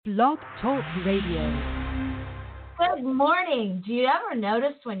Blog Talk Radio. Good morning. Do you ever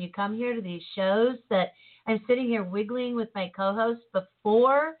notice when you come here to these shows that I'm sitting here wiggling with my co-host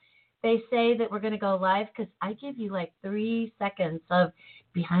before they say that we're going to go live? Because I give you like 3 seconds of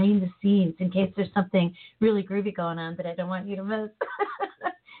behind the scenes in case there's something really groovy going on that I don't want you to miss.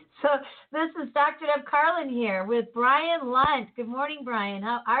 So this is Dr. Deb Carlin here with Brian Lunt. Good morning, Brian.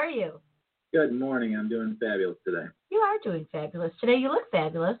 How are you? Good morning. I'm doing fabulous today. You are doing fabulous today. You look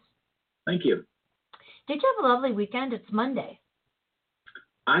fabulous. Thank you. Did you have a lovely weekend? It's Monday.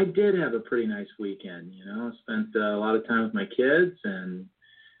 I did have a pretty nice weekend. I spent a lot of time with my kids, and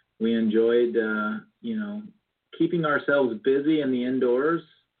we enjoyed, keeping ourselves busy in the indoors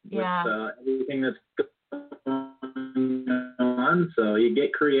with everything that's going on. So you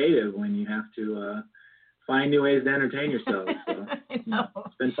get creative when you have to find new ways to entertain yourself. So I know.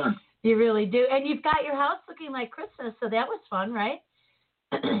 It's been fun. You really do. And you've got your house looking like Christmas, so that was fun, right?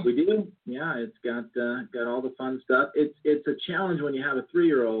 We do. Yeah, it's got all the fun stuff. It's a challenge when you have a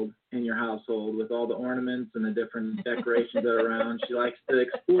 3-year-old in your household with all the ornaments and the different decorations that are around. She likes to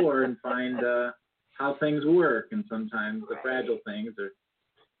explore and find how things work, and sometimes the fragile things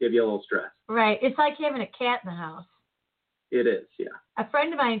give you a little stress. Right. It's like having a cat in the house. It is, yeah. A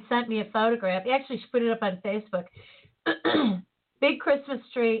friend of mine sent me a photograph. Actually, she put it up on Facebook. Big Christmas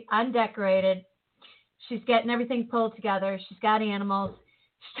tree, undecorated. She's getting everything pulled together. She's got animals.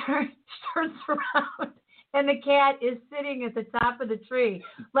 Turns around, and the cat is sitting at the top of the tree,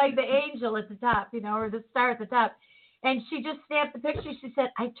 like the angel at the top, or the star at the top. And she just snapped the picture. She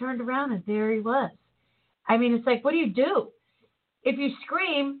said, I turned around, and there he was. I mean, it's like, what do? If you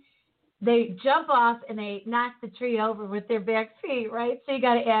scream, they jump off, and they knock the tree over with their back feet, right? So you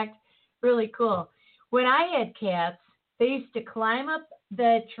got to act really cool. When I had cats, they used to climb up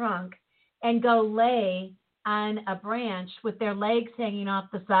the trunk and go lay on a branch with their legs hanging off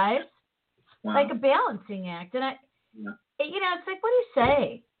the sides, like a balancing act. And it's like, what do you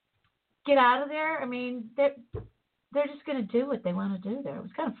say? Get out of there? I mean, they're just going to do what they want to do there. It was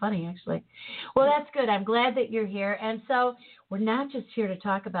kind of funny, actually. Well, that's good. I'm glad that you're here. And so we're not just here to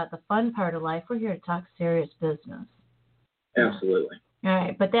talk about the fun part of life. We're here to talk serious business. Absolutely. All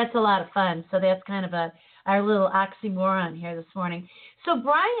right, but that's a lot of fun. So that's kind of our little oxymoron here this morning. So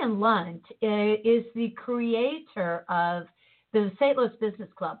Brian Lunt is the creator of the St. Louis Business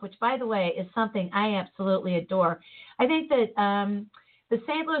Club, which, by the way, is something I absolutely adore. I think that the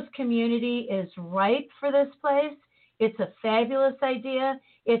St. Louis community is ripe for this place. It's a fabulous idea.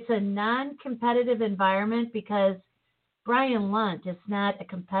 It's a non-competitive environment because Brian Lunt is not a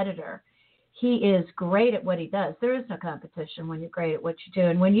competitor. He is great at what he does. There is no competition when you're great at what you do.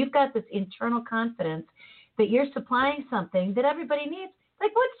 And when you've got this internal confidence that you're supplying something that everybody needs,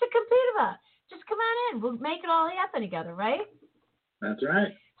 like, what's to compete about? Just come on in. We'll make it all happen together, right? That's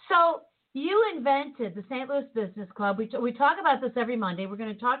right. So you invented the St. Louis Business Club. We talk about this every Monday. We're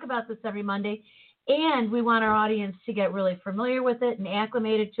going to talk about this every Monday. And we want our audience to get really familiar with it and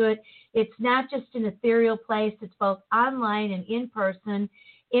acclimated to it. It's not just an ethereal place. It's both online and in person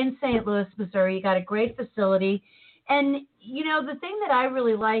in St. Louis, Missouri. You got a great facility. And, the thing that I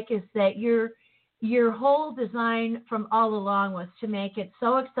really like is that your whole design from all along was to make it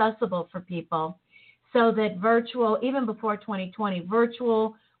so accessible for people so that virtual, even before 2020,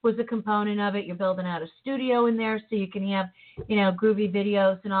 virtual was a component of it. You're building out a studio in there so you can have, groovy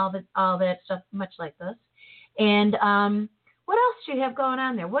videos and all that stuff, much like this. And what else do you have going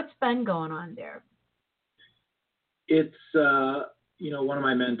on there? What's been going on there? It's, one of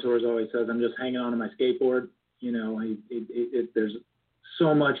my mentors always says, I'm just hanging on to my skateboard. There's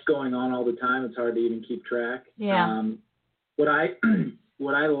so much going on all the time. It's hard to even keep track. Yeah. What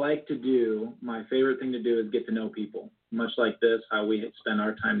I like to do, my favorite thing to do is get to know people, much like this, how we spend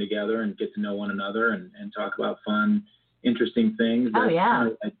our time together and get to know one another and talk about fun, interesting things.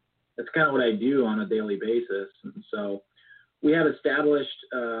 That's kind of what I do on a daily basis. And so we have established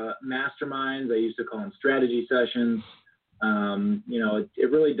masterminds. I used to call them strategy sessions. It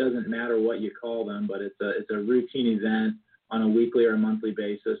really doesn't matter what you call them, but it's a routine event on a weekly or a monthly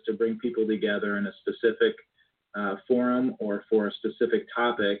basis to bring people together in a specific forum or for a specific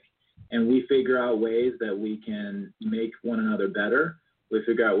topic. And we figure out ways that we can make one another better. We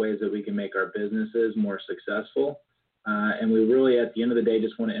figure out ways that we can make our businesses more successful. And we really, at the end of the day,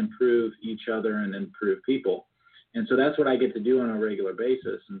 just want to improve each other and improve people. And so that's what I get to do on a regular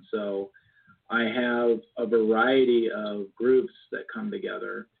basis. And so I have a variety of groups that come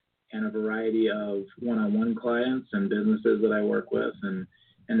together and a variety of one-on-one clients and businesses that I work with. And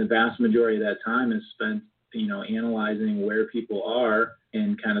the vast majority of that time is spent, analyzing where people are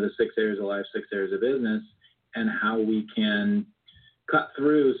in kind of the 6 areas of life, 6 areas of business, and how we can cut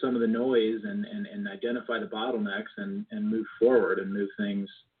through some of the noise and identify the bottlenecks and move forward and move things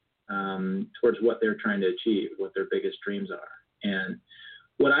towards what they're trying to achieve, what their biggest dreams are. And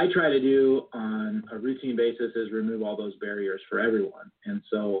what I try to do on a routine basis is remove all those barriers for everyone. And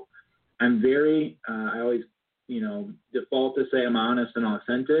so I'm very, I always, default to say I'm honest and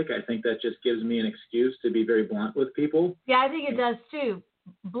authentic. I think that just gives me an excuse to be very blunt with people. Yeah, I think it does too.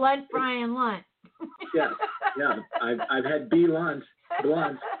 Blunt Brian Lunt. Yeah. I've had blunt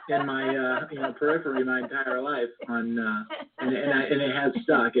in my periphery my entire life and it has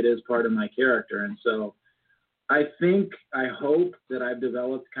stuck. It is part of my character, and so I hope that I've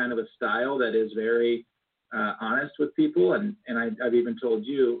developed kind of a style that is very honest with people, and I've even told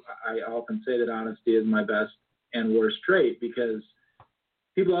you I often say that honesty is my best and worst trait, because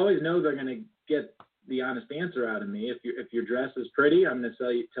people always know they're going to get the honest answer out of me. If your dress is pretty, I'm going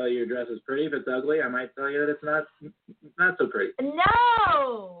to tell you your dress is pretty. If it's ugly, I might tell you that it's not so pretty.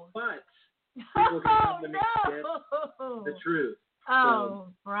 No. But people can come to me and get the truth. Oh,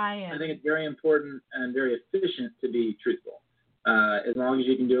 so Brian. I think it's very important and very efficient to be truthful, as long as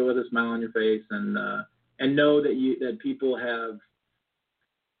you can do it with a smile on your face and know that people have.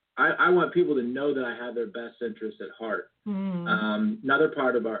 I want people to know that I have their best interests at heart. Another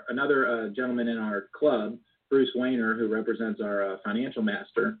gentleman in our club, Bruce Wayner, who represents our financial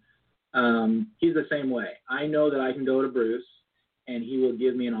master, he's the same way. I know that I can go to Bruce and he will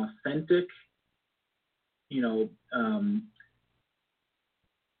give me an authentic,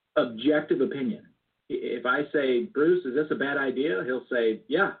 objective opinion. If I say, Bruce, is this a bad idea? He'll say,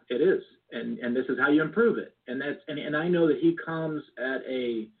 yeah, it is. And this is how you improve it. And I know that he comes at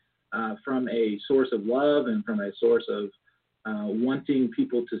from a source of love and from a source of wanting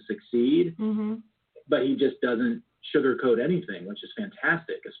people to succeed, but he just doesn't sugarcoat anything, which is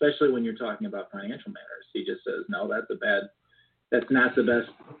fantastic, especially when you're talking about financial matters. He just says, no, that's not the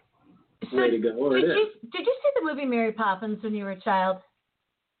best way to go. Or did you see the movie Mary Poppins when you were a child?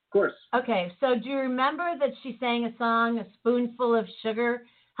 Of course. Okay, so do you remember that she sang a song, "A spoonful of sugar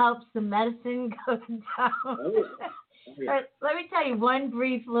helps the medicine go down"? Oh, yeah. Let me tell you one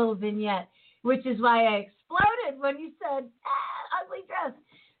brief little vignette, which is why I exploded when you said, ugly dress.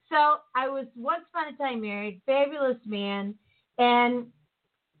 So I was once upon a time married, fabulous man, and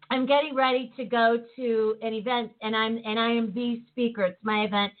I'm getting ready to go to an event, and I am the speaker. It's my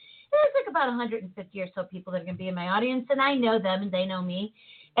event. There's like about 150 or so people that are going to be in my audience, and I know them, and they know me.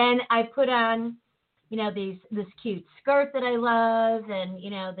 And I put on, this cute skirt that I love, and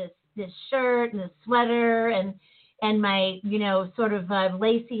this shirt and this sweater, and my sort of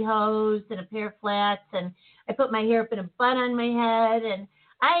lacy hose and a pair of flats, and I put my hair up in a bun on my head, and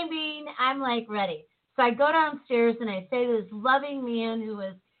I'm like ready. So I go downstairs and I say to this loving man who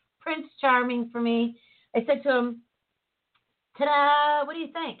was Prince Charming for me, I said to him, ta-da, what do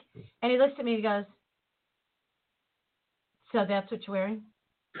you think? And he looks at me and he goes, so that's what you're wearing?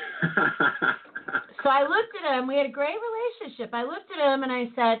 So I looked at him. We had a great relationship. I looked at him and I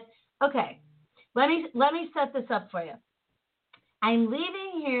said, okay, let me set this up for you. I'm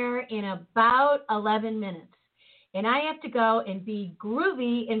leaving here in about 11 minutes, and I have to go and be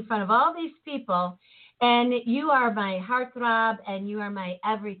groovy in front of all these people, and you are my heartthrob, and you are my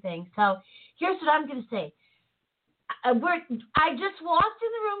everything. So here's what I'm going to say. I just walked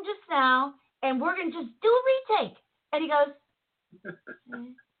in the room just now, and we're going to just do a retake. And he goes,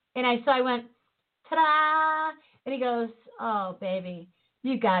 so I went, ta-da, and he goes, oh, baby,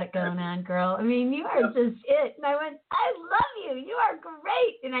 you got it going on, girl. I mean, you are just it. And I went, I love you. You are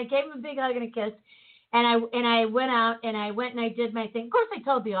great. And I gave him a big hug and a kiss. And I went out and I went and I did my thing. Of course, I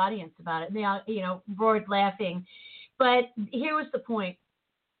told the audience about it, and they all, roared laughing. But here was the point.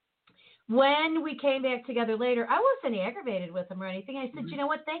 When we came back together later, I wasn't aggravated with him or anything. I said, you know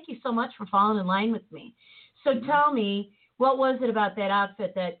what? Thank you so much for falling in line with me. So tell me, what was it about that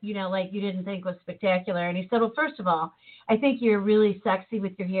outfit that, you didn't think was spectacular? And he said, well, first of all, I think you're really sexy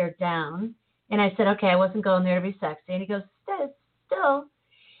with your hair down. And I said, okay, I wasn't going there to be sexy. And he goes, still.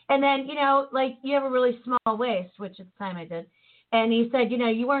 And then, you have a really small waist, which at the time I did. And he said,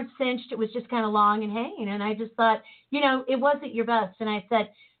 you weren't cinched. It was just kind of long and hanging. And I just thought, it wasn't your best. And I said,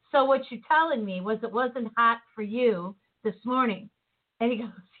 so what you're telling me was it wasn't hot for you this morning? And he goes,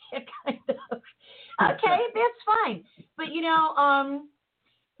 yeah, kind of. Okay, that's fine. But,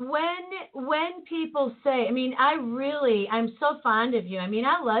 when people say, I'm so fond of you.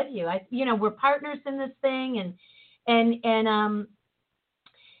 I love you. We're partners in this thing, and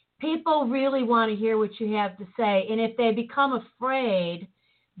people really want to hear what you have to say. And if they become afraid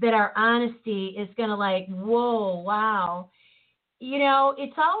that our honesty is going to whoa, wow,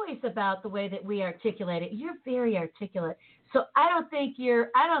 it's always about the way that we articulate it. You're very articulate. So I don't think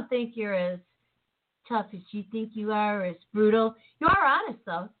you're as tough as you think you are, as brutal. You are honest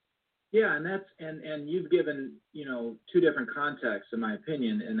though. Yeah, and that's and you've given, two different contexts in my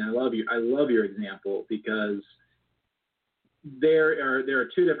opinion, and I love your example, because there are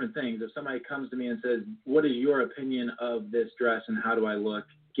two different things. If somebody comes to me and says, "What is your opinion of this dress and how do I look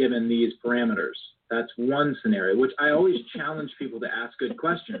given these parameters?" That's one scenario, which I always challenge people to ask good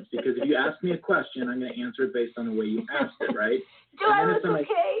questions, because if you ask me a question, I'm going to answer it based on the way you asked it, right? Do I look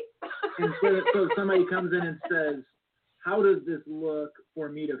okay? And so somebody comes in and says, "How does this look for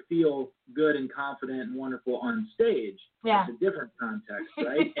me to feel good and confident and wonderful on stage?" Yeah. It's a different context,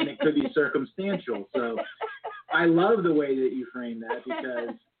 right? And it could be circumstantial. So I love the way that you frame that,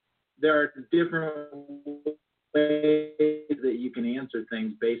 because there are different ways that you can answer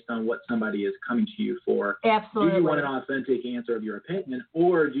things based on what somebody is coming to you for. Absolutely. Do you want an authentic answer of your opinion,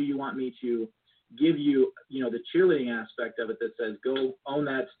 or do you want me to give you, the cheerleading aspect of it that says, go own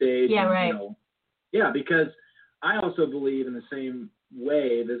that stage? Yeah, and, right. Yeah, because I also believe in the same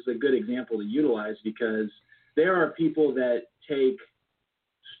way. This is a good example to utilize, because there are people that take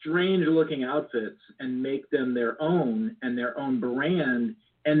strange looking outfits and make them their own and their own brand,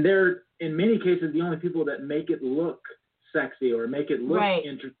 and they're in many cases the only people that make it look sexy or make it look right.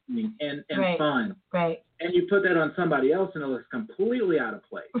 interesting and right. fun. Right. And you put that on somebody else and it looks completely out of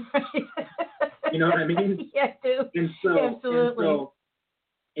place. Right. You know what I mean? Yeah, I do. Absolutely. And so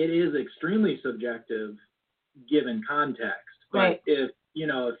it is extremely subjective given context. But right. if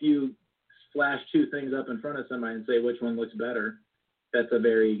you flash two things up in front of somebody and say which one looks better, that's a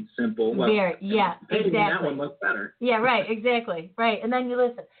very simple. Yeah, exactly. That one looks better. Yeah, right, exactly, right. And then you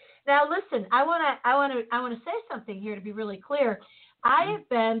listen. Now, listen. I want to say something here to be really clear. I have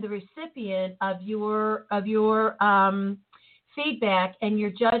been the recipient of your feedback and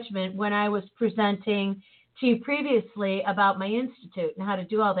your judgment when I was presenting to you previously about my institute and how to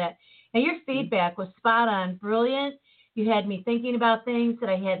do all that. And your feedback was spot on, brilliant. You had me thinking about things that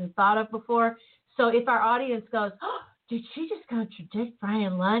I hadn't thought of before. So if our audience goes, "Oh, did she just contradict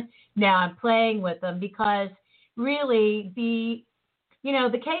Brian Lunt?" Now I'm playing with them, because really the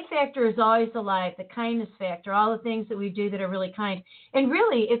K factor is always alive, the kindness factor, all the things that we do that are really kind. And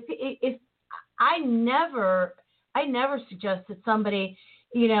really, if I never suggest that somebody,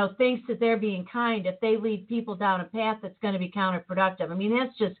 thinks that they're being kind if they lead people down a path that's going to be counterproductive. I mean,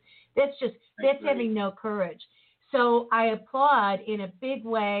 that's having no courage. So I applaud in a big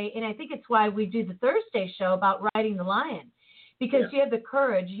way, and I think it's why we do the Thursday show about riding the lion, because you have the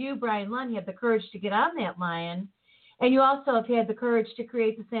courage. You, Brian Lunt, you have the courage to get on that lion, and you also have had the courage to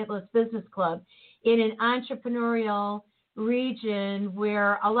create the St. Louis Business Club in an entrepreneurial region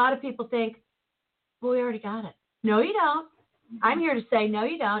where a lot of people think, well, we already got it. No, you don't. I'm here to say, no,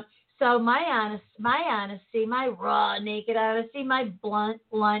 you don't. So my honesty, my raw, naked honesty, my blunt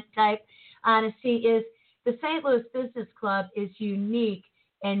type honesty is, the St. Louis Business Club is unique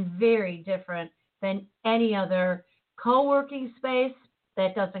and very different than any other co-working space.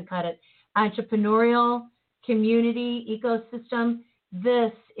 That doesn't cut it. Entrepreneurial, community, ecosystem.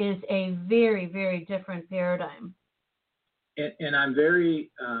 This is a very, very different paradigm. And I'm very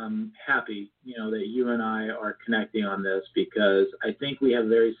happy, that you and I are connecting on this, because I think we have a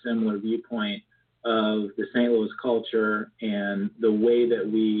very similar viewpoint of the St. Louis culture and the way that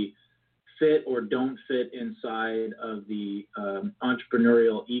we fit or don't fit inside of the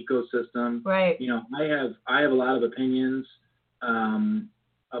entrepreneurial ecosystem. Right. I have a lot of opinions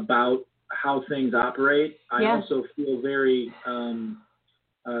about how things operate. I also feel very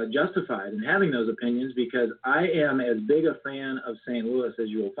justified in having those opinions, because I am as big a fan of St. Louis as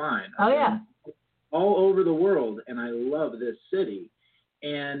you'll find. Oh, yeah. All over the world, and I love this city.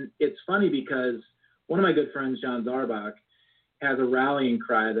 And it's funny, because one of my good friends, John Zarbach, has a rallying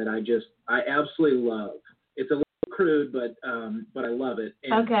cry that I absolutely love. It's a little crude, but I love it.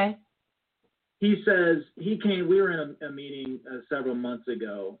 And okay. He says we were in a meeting several months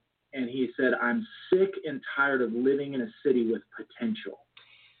ago, and he said, "I'm sick and tired of living in a city with potential."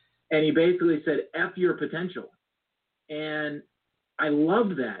 And he basically said, F your potential. And I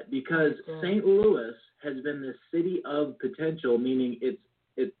love that, because St. Louis has been the city of potential, meaning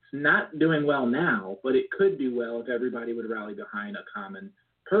it's not doing well now, but it could do well if everybody would rally behind a common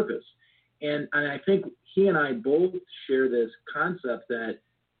purpose. And I think he and I both share this concept that,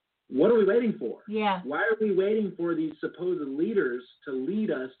 what are we waiting for? Yeah. Why are we waiting for these supposed leaders to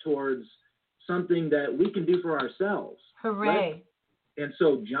lead us towards something that we can do for ourselves? Hooray. Right? And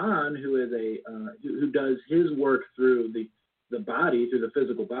so John, who is who does his work through the body, through the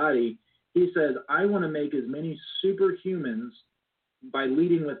physical body, he says, I want to make as many superhumans by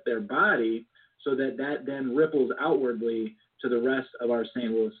leading with their body, so that then ripples outwardly to the rest of our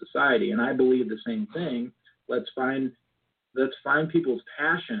St. Louis society. And I believe the same thing. Let's find people's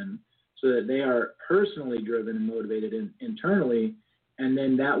passion so that they are personally driven and motivated internally, and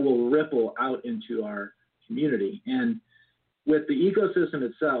then that will ripple out into our community. And with the ecosystem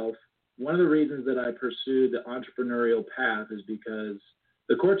itself, one of the reasons that I pursued the entrepreneurial path is because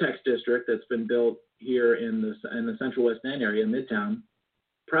the Cortex district that's been built here in the Central West End area, Midtown,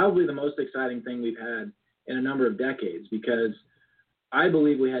 probably the most exciting thing we've had in a number of decades, because I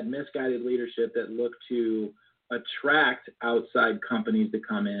believe we had misguided leadership that looked to attract outside companies to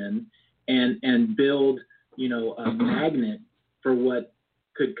come in and build, a magnet for what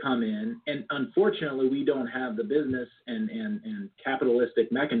could come in. And unfortunately, we don't have the business and capitalistic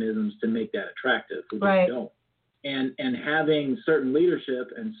mechanisms to make that attractive. We just don't. And having certain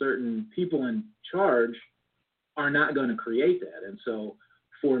leadership and certain people in charge are not going to create that. And so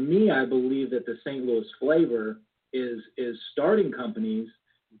for me, I believe that the St. Louis flavor is starting companies,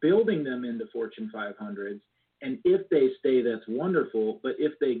 building them into Fortune 500s. And if they stay, that's wonderful. But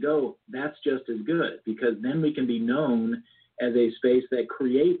if they go, that's just as good, because then we can be known as a space that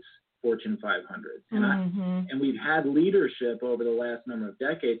creates Fortune 500s. And we've had leadership over the last number of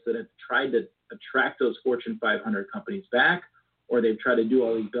decades that have tried to attract those Fortune 500 companies back, or they've tried to do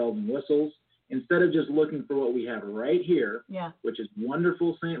all these bells and whistles, instead of just looking for what we have right here, which is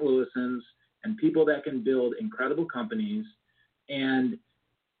wonderful St. Louisans and people that can build incredible companies. And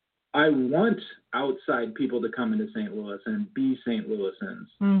I want outside people to come into St. Louis and be St.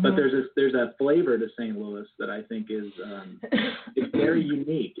 Louisans, but there's a flavor to St. Louis that I think is it's very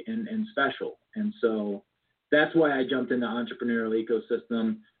unique and special. And so that's why I jumped into entrepreneurial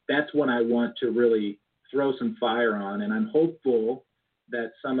ecosystem. That's what I want to really throw some fire on, and I'm hopeful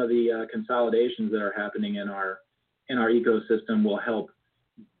that some of the consolidations that are happening in our ecosystem will help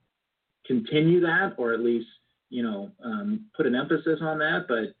continue that, or at least put an emphasis on that.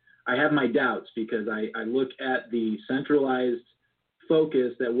 But I have my doubts, because I look at the centralized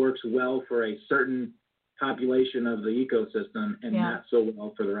focus that works well for a certain population of the ecosystem and not so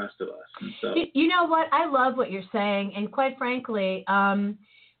well for the rest of us. And so, you know what? I love what you're saying. And quite frankly,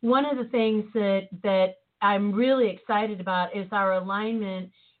 one of the things that I'm really excited about is our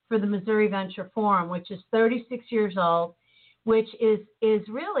alignment for the Missouri Venture Forum, which is 36 years old, which is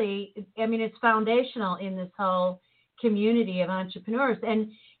really, it's foundational in this whole community of entrepreneurs.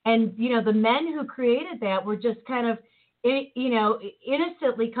 And the men who created that were just kind of,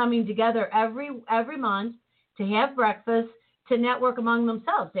 innocently coming together every month to have breakfast, to network among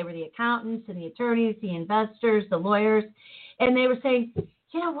themselves. They were the accountants and the attorneys, the investors, the lawyers, and they were saying,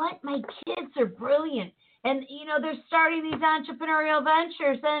 you know what, my kids are brilliant. And, they're starting these entrepreneurial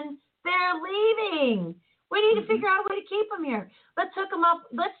ventures and they're leaving. We need to figure out a way to keep them here. Let's hook them up.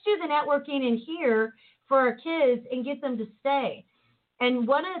 Let's do the networking in here for our kids and get them to stay. And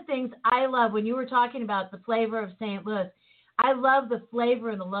one of the things I love, when you were talking about the flavor of St. Louis, I love the flavor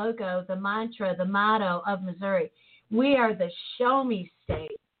and the logo, the mantra, the motto of Missouri. We are the show me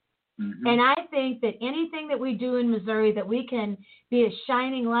state. And I think that anything that we do in Missouri that we can be a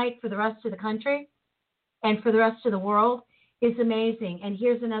shining light for the rest of the country and for the rest of the world is amazing. And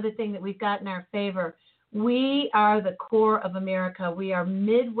here's another thing that we've got in our favor. We are the core of America. We are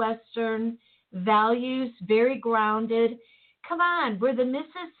Midwestern values, very grounded. Come on, we're the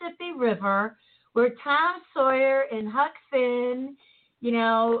Mississippi River. We're Tom Sawyer and Huck Finn,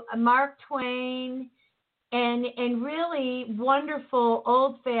 Mark Twain, and really wonderful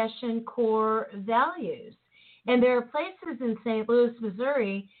old-fashioned core values. And there are places in St. Louis,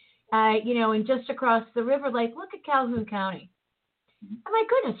 Missouri, and just across the river, like look at Calhoun County. Oh my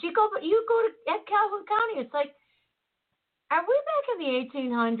goodness, you go to at Calhoun County, it's like, are we back in the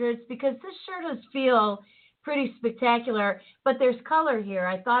 1800s? Because this sure does feel pretty spectacular, but there's color here.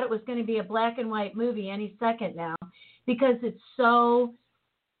 I thought it was going to be a black and white movie any second now, because it's so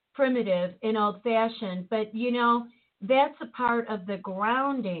primitive and old-fashioned. But, that's a part of the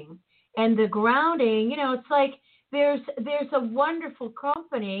grounding. And the grounding, it's like there's a wonderful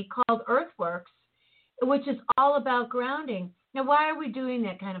company called Earthworks, which is all about grounding. Now, why are we doing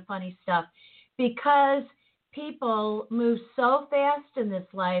that kind of funny stuff? Because people move so fast in this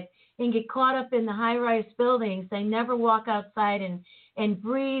life and get caught up in the high-rise buildings. They never walk outside and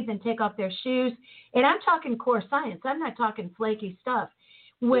breathe and take off their shoes. And I'm talking core science. I'm not talking flaky stuff.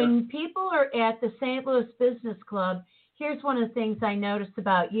 When people are at the St. Louis Business Club, here's one of the things I noticed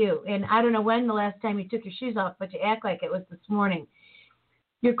about you. And I don't know when the last time you took your shoes off, but you act like it was this morning.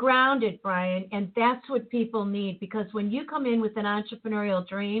 You're grounded, Brian, and that's what people need, because when you come in with an entrepreneurial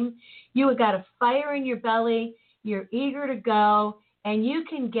dream, you have got a fire in your belly, you're eager to go, and you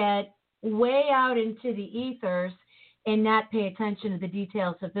can get way out into the ethers and not pay attention to the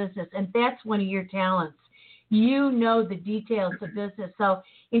details of business. And that's one of your talents. You know the details of business. So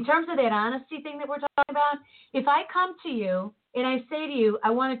in terms of that honesty thing that we're talking about, if I come to you and I say to you, I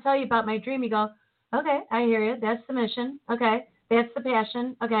want to tell you about my dream, you go, okay, I hear you. That's the mission. Okay. That's the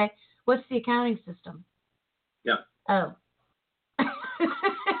passion. Okay. What's the accounting system? Yeah. Oh.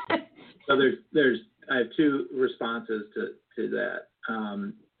 So I have two responses to that.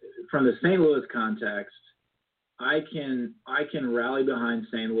 From the St. Louis context, I can rally behind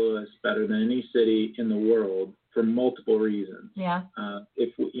St. Louis better than any city in the world for multiple reasons. Yeah.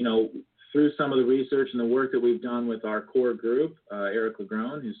 If through some of the research and the work that we've done with our core group, Eric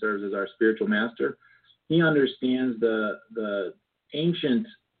LeGrone, who serves as our spiritual master, he understands the ancient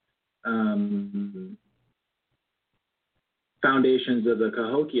foundations of the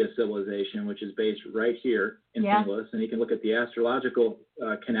Cahokia civilization, which is based right here in St. Louis, and he can look at the astrological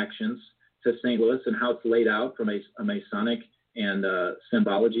connections to St. Louis and how it's laid out from a Masonic and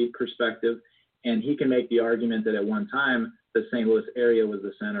symbology perspective. And he can make the argument that at one time, the St. Louis area was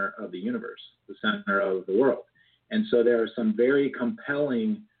the center of the universe, the center of the world. And so there are some very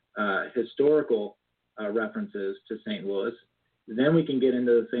compelling historical references to St. Louis. Then we can get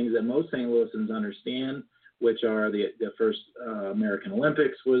into the things that most St.Louisans understand, which are the first American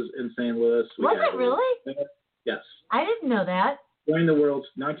Olympics was in St. Louis. Was it really? Yes. I didn't know that. During the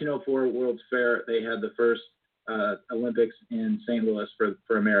 1904 World's Fair, they had the first Olympics in St. Louis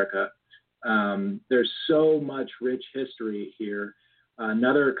for America. There's so much rich history here.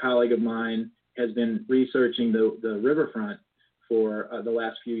 Another colleague of mine has been researching the riverfront for the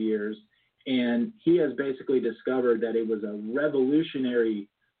last few years, and he has basically discovered that it was a revolutionary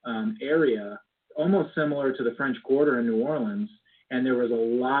area, almost similar to the French Quarter in New Orleans, and there was a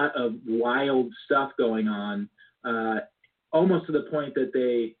lot of wild stuff going on, almost to the point that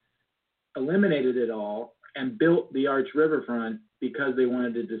they eliminated it all and built the Arch Riverfront because they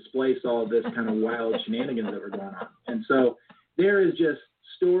wanted to displace all of this kind of wild shenanigans that were going on. And so there is just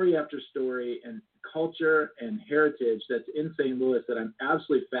story after story and culture and heritage that's in St. Louis that I'm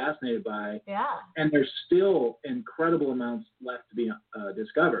absolutely fascinated by. Yeah. And there's still incredible amounts left to be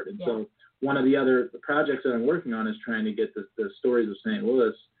discovered. And so one of the other projects that I'm working on is trying to get the stories of St.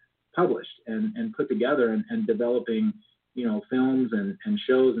 Louis published and put together and developing, films and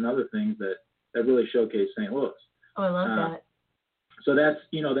shows and other things that really showcase St. Louis. Oh, I love that. So that's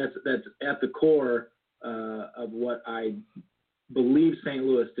at the core of what I believe St.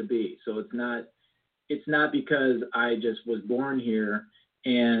 Louis to be. So it's not because I just was born here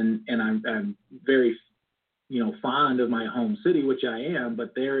and I'm very fond of my home city, which I am,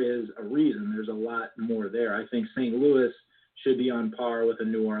 but there is a reason. There's a lot more there. I think St. Louis should be on par with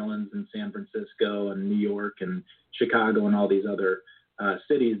New Orleans and San Francisco and New York and Chicago and all these other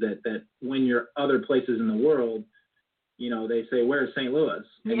cities that when you're other places in the world, they say, where's St. Louis?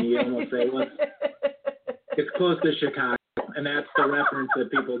 And you almost say, well, it's close to Chicago. And that's the reference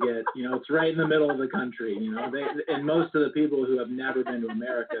that people get. It's right in the middle of the country. And most of the people who have never been to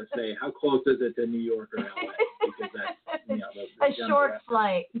America say, how close is it to New York or LA? Because that's a short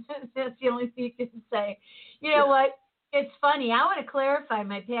flight. That's the only thing you can say. You know what? It's funny. I want to clarify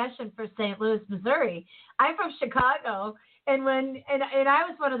my passion for St. Louis, Missouri. I'm from Chicago, and I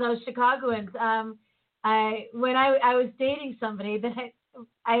was one of those Chicagoans. When I was dating somebody that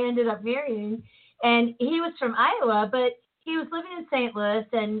I ended up marrying, and he was from Iowa, but he was living in St. Louis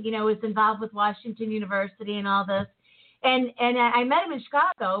and, was involved with Washington University and all this. And I met him in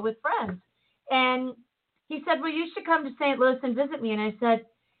Chicago with friends. And he said, well, you should come to St. Louis and visit me. And I said,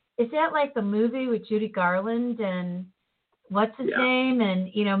 is that like the movie with Judy Garland and what's his name?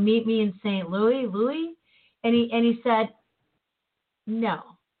 And, meet me in St. Louis? And he said, no,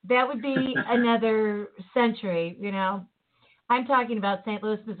 that would be another century, I'm talking about St.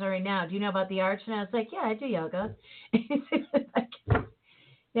 Louis, Missouri now. Do you know about the Arch? And I was like, yeah, I do yoga.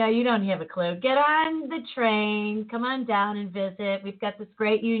 Yeah, you don't have a clue. Get on the train. Come on down and visit. We've got this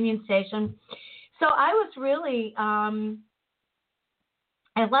great Union Station. So I was really, I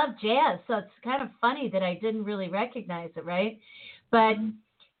love jazz. So it's kind of funny that I didn't really recognize it, right? But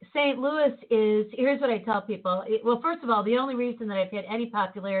St. Louis is, here's what I tell people. Well, first of all, the only reason that I've had any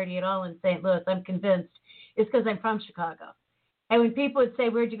popularity at all in St. Louis, I'm convinced, is because I'm from Chicago. And when people would say,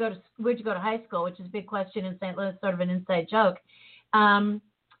 where'd you go to high school, which is a big question in St. Louis, sort of an inside joke,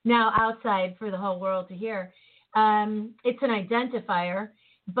 now outside for the whole world to hear, it's an identifier.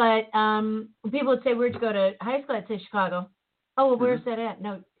 But when people would say, where'd you go to high school, I'd say Chicago. Oh, well, where's that at?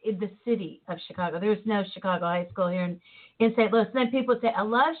 No, in the city of Chicago. There's no Chicago high school here in St. Louis. And then people would say, I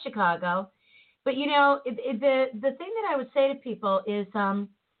love Chicago. But, the thing that I would say to people is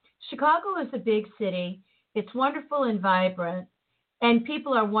Chicago is a big city. It's wonderful and vibrant, and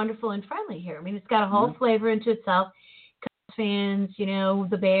people are wonderful and friendly here. I mean, it's got a whole flavor into itself. Cubs fans,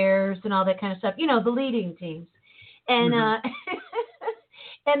 the Bears and all that kind of stuff. The leading teams, and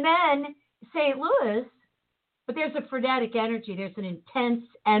and then St. Louis. But there's a frenetic energy. There's an intense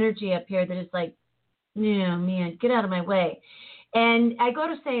energy up here that is like, man, get out of my way. And I go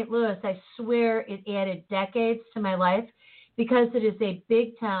to St. Louis. I swear it added decades to my life because it is a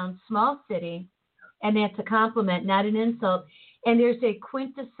big town, small city, and that's a compliment, not an insult. And there's a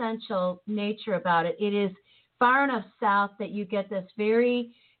quintessential nature about it. It is far enough south that you get this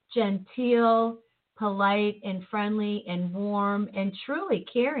very genteel, polite, and friendly, and warm, and truly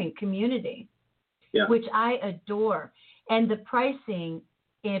caring community. Yeah. Which I adore. And the pricing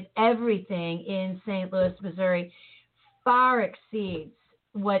of everything in St. Louis, Missouri far exceeds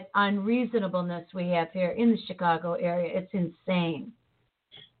what unreasonableness we have here in the Chicago area. It's insane.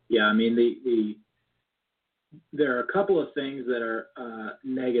 Yeah, I mean, there are a couple of things that are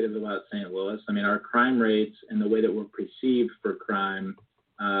negative about St. Louis. I mean, our crime rates and the way that we're perceived for crime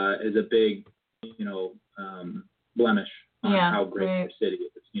is a big, blemish on how great our city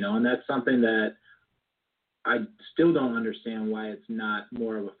is, and that's something that I still don't understand why it's not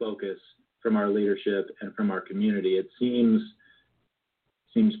more of a focus from our leadership and from our community. It seems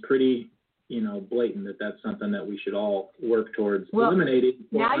pretty, blatant that that's something that we should all work towards eliminating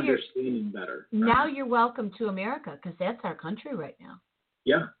or understanding better. Right? Now you're welcome to America because that's our country right now.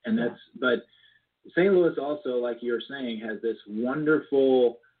 Yeah, and but St. Louis also, like you're saying, has this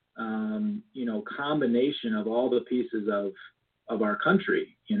wonderful, combination of all the pieces of our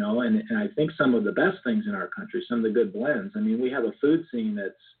country, and I think some of the best things in our country, some of the good blends. I mean, we have a food scene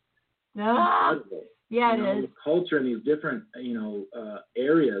that's incredible. Yeah, it is. Culture in these different,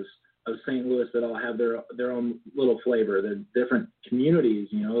 areas of St. Louis that all have their own little flavor. They're different communities,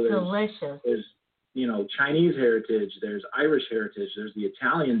 There's, delicious. There's, Chinese heritage. There's Irish heritage. There's the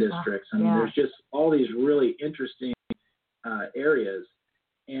Italian districts. I mean, there's just all these really interesting areas.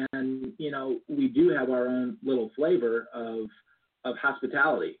 And, we do have our own little flavor of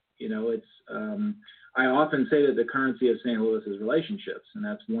hospitality. It's I often say that the currency of St. Louis is relationships, and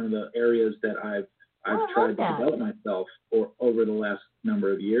that's one of the areas that I've tried to develop myself over the last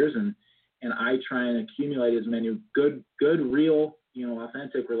number of years, and I try and accumulate as many good, real,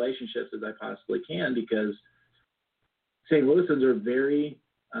 authentic relationships as I possibly can, because St. Louisans are very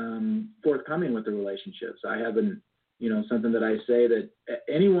forthcoming with the relationships. I have something that I say that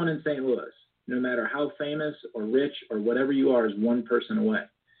anyone in St. Louis, no matter how famous or rich or whatever you are, is one person away.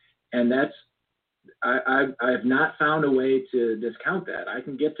 And that's, I have not found a way to discount that. I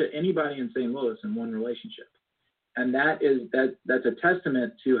can get to anybody in St. Louis in one relationship. And that's a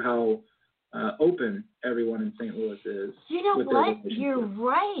testament to how open everyone in St. Louis is. You know what? You're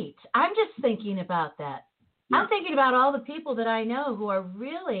right. I'm just thinking about that. Yeah. I'm thinking about all the people that I know who are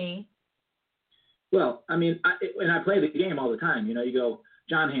really... Well, I mean, I play the game all the time. You go,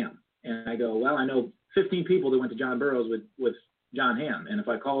 John Hamm. And I go, well, I know 15 people that went to John Burroughs with John Hamm. And if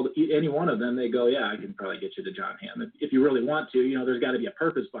I called any one of them, they go, yeah, I can probably get you to John Hamm. If you really want to, there's got to be a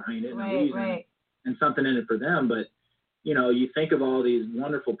purpose behind it and a reason and something in it for them. But, you think of all these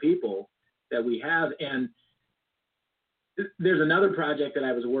wonderful people that we have. And there's another project that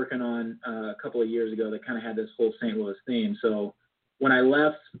I was working on a couple of years ago that kind of had this whole St. Louis theme. So when I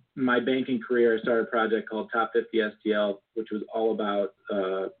left my banking career, I started a project called Top 50 STL, which was all about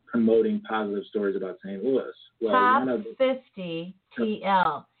promoting positive stories about St. Louis. Well, top 50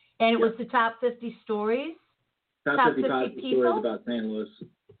 TL. And it was the top 50 stories? Top 50 positive stories about St. Louis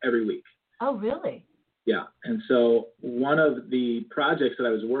every week. Oh, really? Yeah. And so one of the projects that I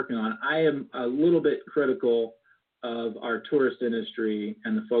was working on, I am a little bit critical of our tourist industry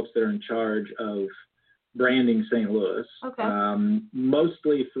and the folks that are in charge of branding St. Louis,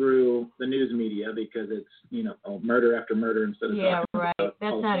 mostly through the news media, because it's, murder after murder instead of talking about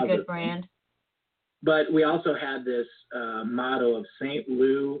that's not a good brand. But we also had this motto of St.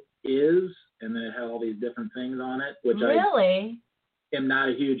 Lou is, and then it had all these different things on it, which I am not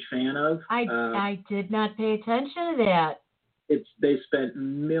a huge fan of. I did not pay attention to that. They spent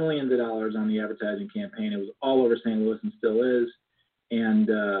millions of dollars on the advertising campaign. It was all over St. Louis and still is, and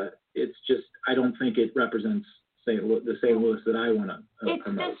it's just, I don't think it represents the St. Louis that I want to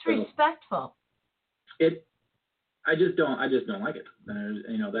promote. It's disrespectful. I just don't like it.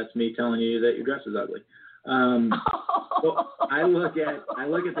 That's me telling you that your dress is ugly. So I look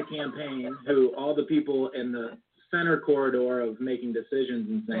at the campaign, who all the people in the center corridor of making decisions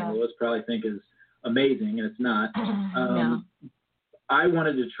in St. Louis probably think is amazing, and it's not. No. I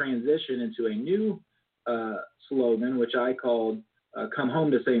wanted to transition into a new slogan, which I called "Come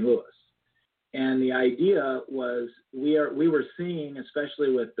Home to St. Louis," And the idea was we were seeing,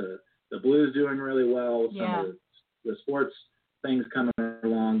 especially with the Blues doing really well, some of the sports things coming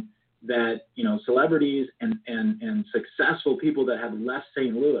along, that, you know, celebrities and successful people that have left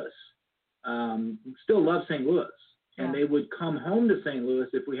St. Louis still love St. Louis. And they would come home to St. Louis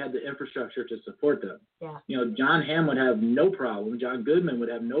if we had the infrastructure to support them. Yeah. You know, John Hamm would have no problem, John Goodman would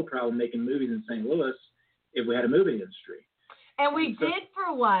have no problem making movies in St. Louis if we had a movie industry. And we did for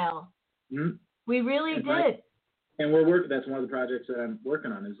a while. Mm-hmm. We really did. And we're working, that's one of the projects that I'm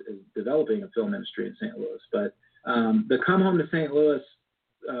working on is developing a film industry in St. Louis. But the Come Home to St. Louis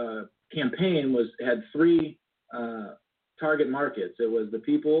campaign had three target markets. It was the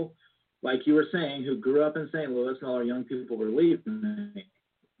people, like you were saying, who grew up in St. Louis and all our young people were leaving.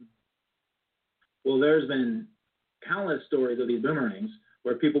 Well, there's been countless stories of these boomerangs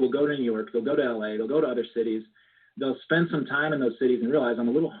where people will go to New York, they'll go to LA, they'll go to other cities, they'll spend some time in those cities and realize I'm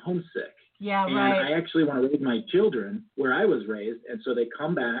a little homesick. Yeah, and right. I actually want to raise my children where I was raised, and so they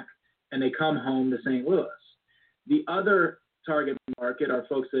come back and they come home to St. Louis. The other target market are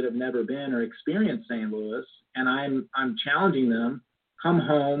folks that have never been or experienced St. Louis, and I'm challenging them, come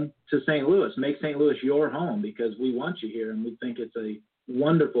home to St. Louis, make St. Louis your home because we want you here and we think it's a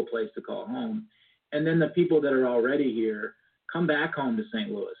wonderful place to call home. And then the people that are already here, come back home to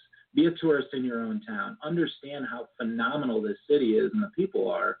St. Louis, be a tourist in your own town, understand how phenomenal this city is and the people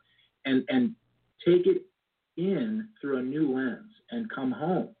are, and take it in through a new lens and come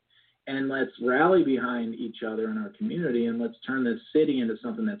home. And let's rally behind each other in our community and let's turn this city into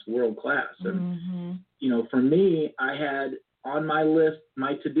something that's world class. And, you know, for me, I had on my list,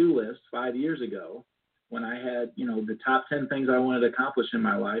 my to-do list 5 years ago, when I had, you know, the top 10 things I wanted to accomplish in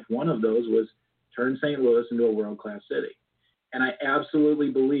my life, one of those was turn St. Louis into a world class city. And I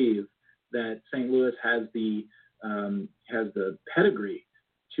absolutely believe that St. Louis has the pedigree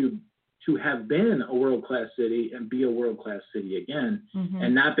to have been a world-class city and be a world-class city again,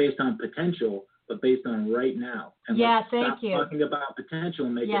 and not based on potential, but based on right now. And let's stop talking about potential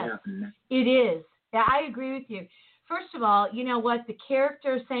and make it happen now. It is. Yeah, I agree with you. First of all, you know what? The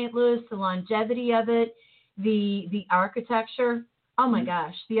character of St. Louis, the longevity of it, the architecture. Oh, my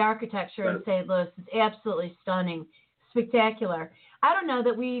gosh. The architecture in St. Louis is absolutely stunning, spectacular. I don't know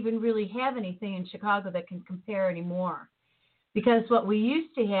that we even really have anything in Chicago that can compare anymore. Because what we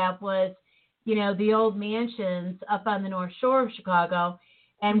used to have was, you know, the old mansions up on the North Shore of Chicago,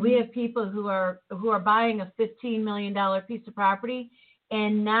 and we have people who are buying a $15 million piece of property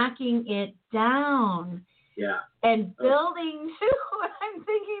and knocking it down. Yeah. And building new. I'm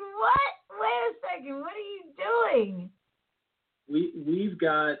thinking, what? Wait a second. What are you doing?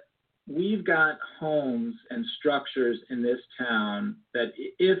 We've got homes and structures in this town that,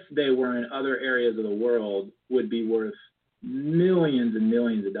 if they were in other areas of the world, would be worth millions and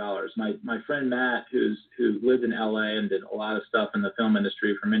millions of dollars. My friend Matt, who lived in LA and did a lot of stuff in the film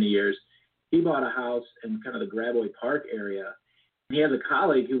industry for many years, he bought a house in kind of the Gravois Park area. He has a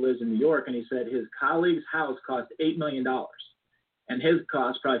colleague who lives in New York, and he said his colleague's house cost $8 million, and his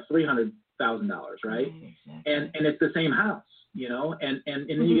cost probably $300,000, right? Exactly. And it's the same house, you know, and then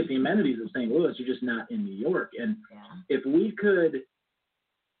you get the amenities of St. Louis. You're just not in New York. And if we could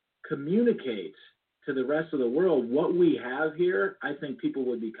communicate to the rest of the world what we have here, I think people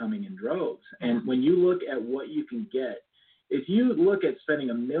would be coming in droves. And when you look at what you can get, if you look at spending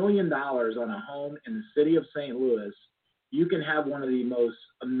 $1 million on a home in the city of St. Louis, you can have one of the most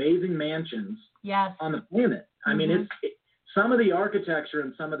amazing mansions on the planet. I mean, some of the architecture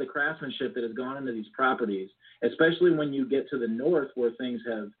and some of the craftsmanship that has gone into these properties, especially when you get to the north where things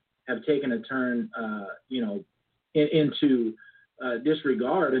have taken a turn, into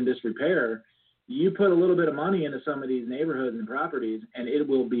disregard and disrepair. You put a little bit of money into some of these neighborhoods and properties, and it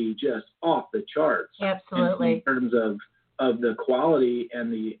will be just off the charts. Absolutely. In terms of the quality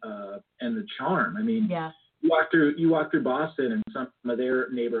and the charm. I mean, you walk through Boston and some of their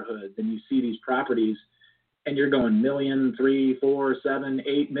neighborhoods, and you see these properties, and you're going $1 million, $3, $4, $7,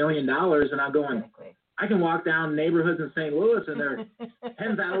 $8 million, and I'm going. Exactly. I can walk down neighborhoods in St. Louis and they're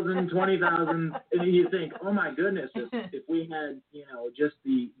 10,000, 20,000, and you think, oh my goodness, if we had, you know, just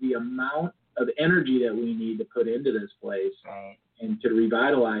the amount of energy that we need to put into this place and to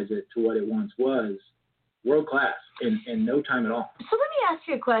revitalize it to what it once was, world class in no time at all. So let me ask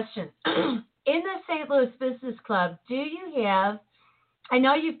you a question. In the St. Louis Business Club, do you have? I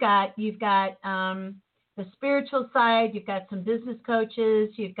know you've got the spiritual side. You've got some business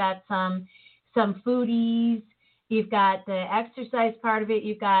coaches. You've got some foodies. You've got the exercise part of it.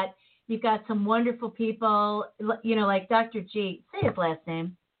 You've got some wonderful people. You know, like Dr. G. Say his last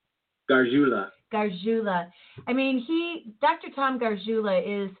name. Gargiula. I mean, Dr. Tom Gargiula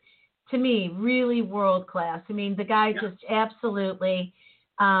is to me, really world class. I mean, the guy just absolutely,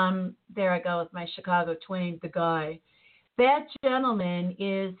 there I go with my Chicago twang, the guy. That gentleman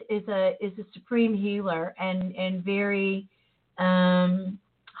is a supreme healer and very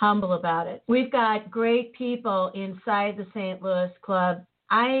humble about it. We've got great people inside the St. Louis Club.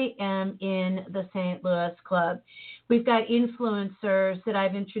 I am in the St. Louis Club. We've got influencers that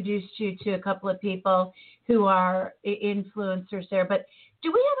I've introduced you to, a couple of people who are influencers there. But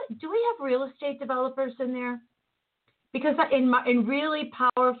do we have real estate developers in there? Because in really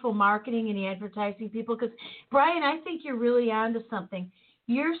powerful marketing and advertising people, because Brian, I think you're really onto something.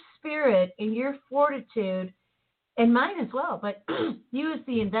 Your spirit and your fortitude, and mine as well, but you as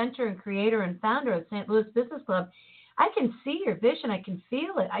the inventor and creator and founder of St. Louis Business Club, I can see your vision. I can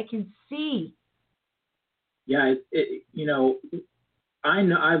feel it. I can see. Yeah, I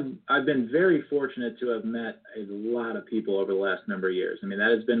know I've been very fortunate to have met a lot of people over the last number of years. I mean, that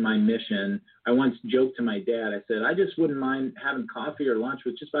has been my mission. I once joked to my dad, I said, I just wouldn't mind having coffee or lunch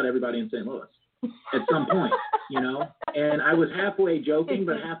with just about everybody in St. Louis at some point, And I was halfway joking,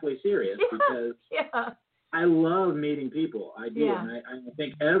 but halfway serious because I love meeting people. I do. Yeah. And I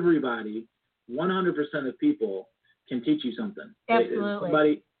think everybody, 100% of people can teach you something.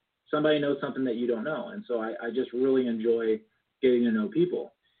 Absolutely. Somebody knows something that you don't know. And so I just really enjoy getting to know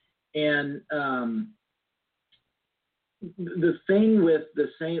people. And the thing with the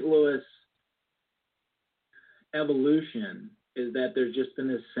St. Louis evolution is that there's just been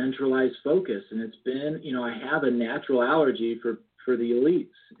this centralized focus. And it's been, I have a natural allergy for the elites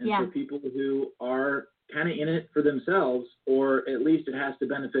and for people who are kind of in it for themselves, or at least it has to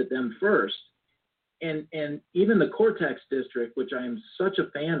benefit them first. And even the Cortex District, which I am such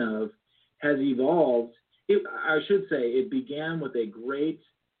a fan of, has evolved. I should say it began with a great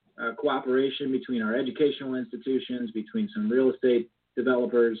cooperation between our educational institutions, between some real estate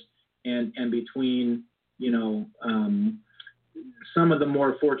developers, and between, some of the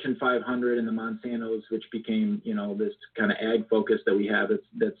more Fortune 500 and the Monsantos, which became, this kind of ag focus that we have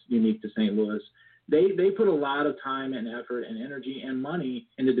that's unique to St. Louis. They put a lot of time and effort and energy and money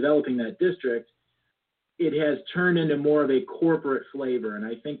into developing that district. It has turned into more of a corporate flavor. And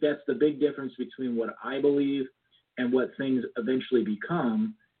I think that's the big difference between what I believe and what things eventually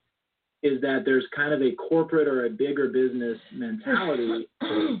become, is that there's kind of a corporate or a bigger business mentality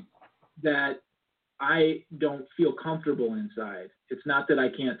that I don't feel comfortable inside. It's not that I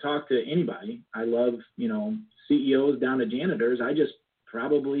can't talk to anybody. I love, CEOs down to janitors. I just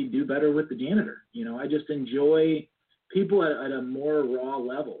probably do better with the janitor. I just enjoy people at a more raw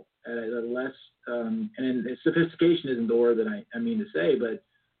level, at a less, and sophistication isn't the word that I mean to say, but,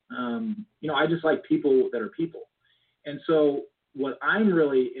 I just like people that are people. And so what I'm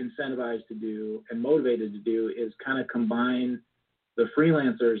really incentivized to do and motivated to do is kind of combine the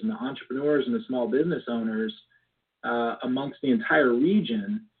freelancers and the entrepreneurs and the small business owners amongst the entire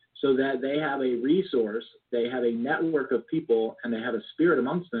region, so that they have a resource, they have a network of people, and they have a spirit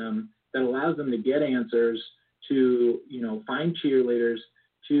amongst them that allows them to get answers, to, find cheerleaders,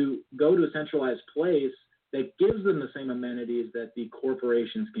 to go to a centralized place that gives them the same amenities that the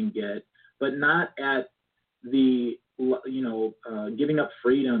corporations can get, but not at the, giving up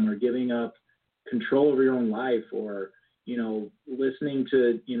freedom or giving up control over your own life, or, listening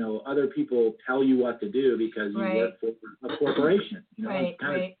to, other people tell you what to do because you work for a corporation. Right.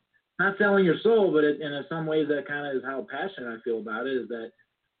 Not selling your soul, but in some ways that kind of is how passionate I feel about it, is that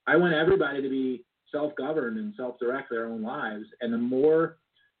I want everybody to be self-governed and self-direct their own lives. And the more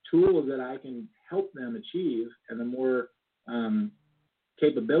tools that I can help them achieve, and the more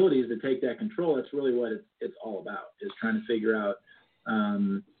capabilities to take that control, that's really what it's all about, is trying to figure out,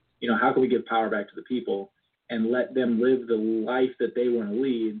 how can we give power back to the people and let them live the life that they want to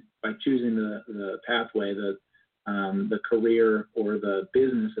lead by choosing the pathway, the career or the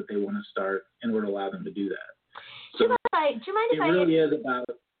business that they want to start, in order to allow them to do that. So do you mind if it really is about,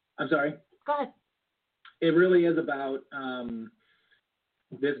 I'm sorry? Go ahead. It really is about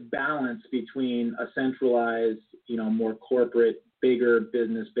this balance between a centralized, more corporate, bigger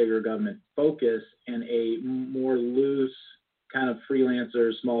business, bigger government focus, and a more loose kind of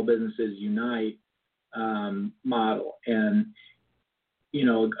freelancers, small businesses unite model. And,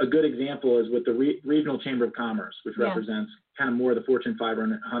 a good example is with the Regional Chamber of Commerce, which represents kind of more of the Fortune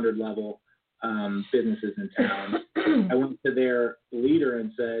 500 level businesses in town. I went to their leader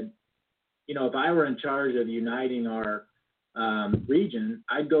and said, if I were in charge of uniting our region,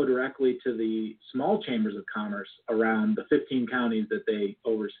 I'd go directly to the small chambers of commerce around the 15 counties that they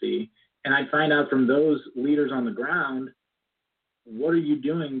oversee, and I'd find out from those leaders on the ground what are you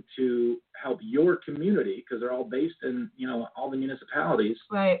doing to help your community, because they're all based in, all the municipalities,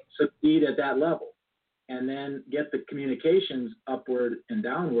 right, succeed at that level, and then get the communications upward and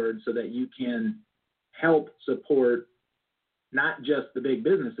downward so that you can help support not just the big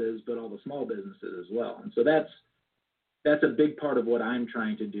businesses, but all the small businesses as well. And so that's a big part of what I'm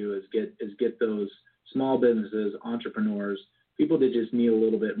trying to do is get those small businesses, entrepreneurs, people that just need a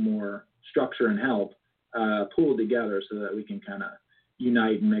little bit more structure and help, pulled together so that we can kind of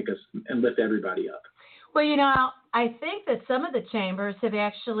unite and lift everybody up. Well, I think that some of the chambers have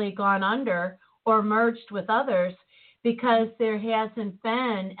actually gone under or merged with others because there hasn't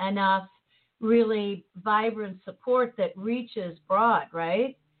been enough really vibrant support that reaches broad,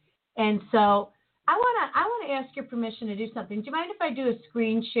 right? And so I want to ask your permission to do something. Do you mind if I do a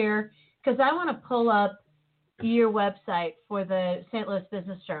screen share? Because I want to pull up your website for the St. Louis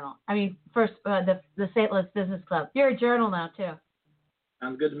Business Journal. I mean, first, the St. Louis Business Club. You're a journal now, too.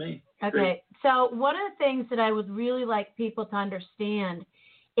 Sounds good to me. Okay. Great. So one of the things that I would really like people to understand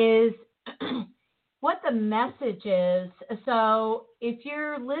is what the message is. So if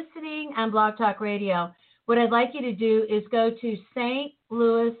you're listening on Blog Talk Radio, what I'd like you to do is go to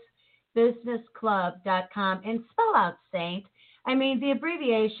stlouisbusinessclub.com and spell out Saint. I mean, the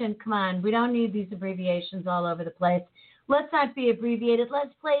abbreviation, come on, we don't need these abbreviations all over the place. Let's not be abbreviated.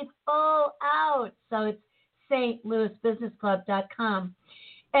 Let's play full out. So it's stlouisbusinessclub.com.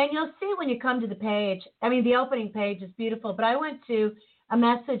 And you'll see when you come to the page, I mean, the opening page is beautiful, but I went to a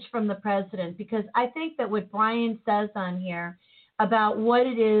message from the president because I think that what Brian says on here about what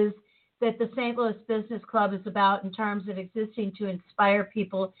it is that the St. Louis Business Club is about in terms of existing to inspire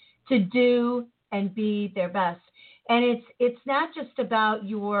people to do and be their best. And it's not just about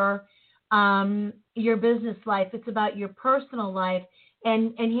your business life, it's about your personal life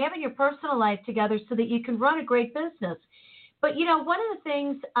and having your personal life together so that you can run a great business. But, one of the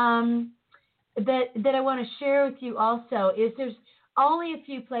things that I want to share with you also is there's only a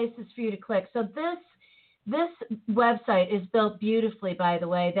few places for you to click. So this website is built beautifully, by the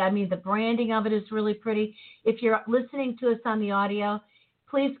way. I mean, the branding of it is really pretty. If you're listening to us on the audio,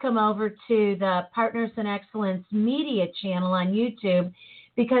 please come over to the Partners in Excellence Media channel on YouTube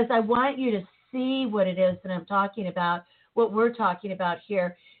because I want you to see what it is that I'm talking about, what we're talking about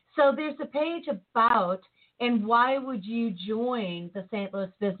here. So there's a page about and why would you join the St.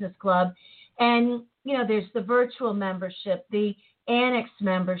 Louis Business Club? And, there's the virtual membership, the annex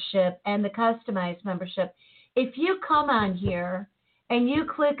membership, and the customized membership. If you come on here and you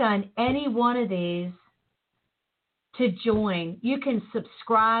click on any one of these to join, you can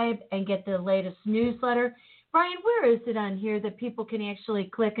subscribe and get the latest newsletter. Brian, where is it on here that people can actually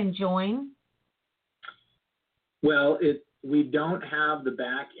click and join? Well, we don't have the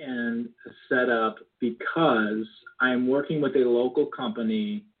back end set up because I'm working with a local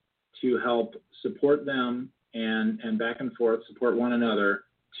company to help support them and back and forth support one another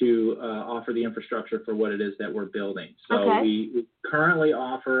to offer the infrastructure for what it is that we're building. So okay. we currently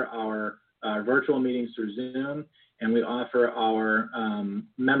offer our virtual meetings through Zoom, and we offer our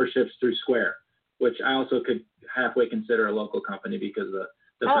memberships through Square, which I also could halfway consider a local company because the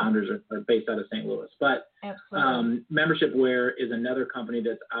founders are based out of St. Louis. But Membershipware is another company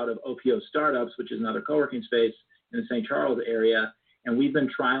that's out of OPO Startups, which is another co-working space in the St. Charles area. And we've been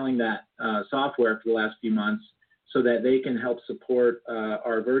trialing that software for the last few months so that they can help support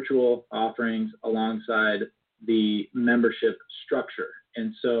our virtual offerings alongside the membership structure.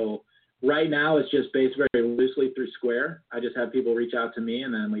 And so right now it's just based very loosely through Square. I just have people reach out to me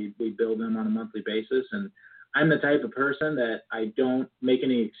and then we build them on a monthly basis. And I'm the type of person that I don't make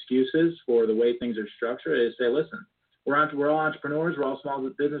any excuses for the way things are structured. I just say, listen, we're all entrepreneurs, we're all small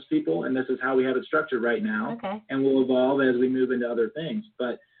business people, and this is how we have it structured right now. Okay. And we'll evolve as we move into other things.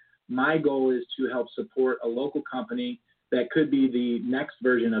 But my goal is to help support a local company that could be the next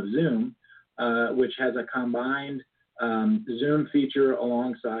version of Zoom, which has a combined Zoom feature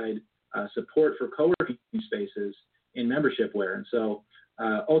alongside support for co-working spaces in Membershipware. And so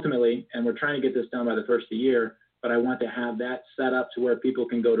ultimately, and we're trying to get this done by the first of the year, but I want to have that set up to where people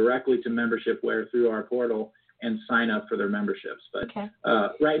can go directly to Membershipware through our portal and sign up for their memberships. But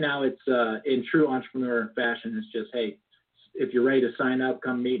right now it's in true entrepreneur fashion. It's just, hey, if you're ready to sign up,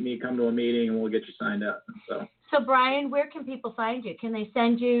 come meet me, come to a meeting, and we'll get you signed up. And so Brian, where can people find you? Can they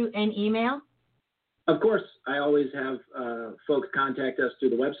send you an email? Of course. I always have folks contact us through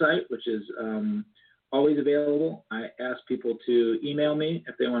the website, which is always available. I ask people to email me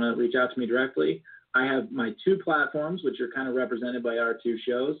if they want to reach out to me directly. I have my two platforms, which are kind of represented by our two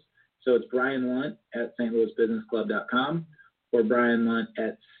shows. So it's Brian Lunt at stlouisbusinessclub.com or Brian Lunt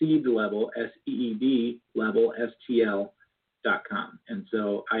at Seed Level, SEED level, STL.com. And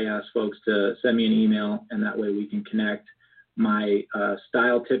so I ask folks to send me an email, and that way we can connect. My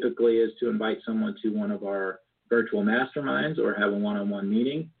style typically is to invite someone to one of our virtual masterminds or have a one-on-one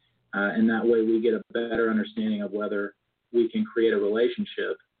meeting. And that way we get a better understanding of whether we can create a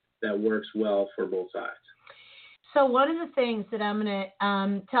relationship that works well for both sides. So one of the things that I'm going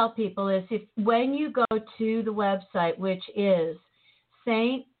to tell people is when you go to the website, which is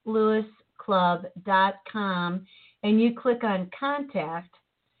stlouisclub.com, and you click on contact,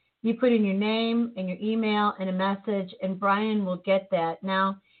 you put in your name and your email and a message, and Brian will get that.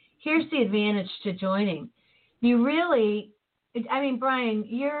 Now, here's the advantage to joining. You really, Brian,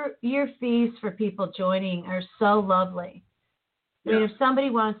 your fees for people joining are so lovely. Yeah. I mean, if somebody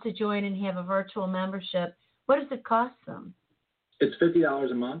wants to join and have a virtual membership, what does it cost them? It's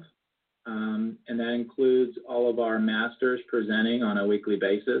 $50 a month, and that includes all of our masters presenting on a weekly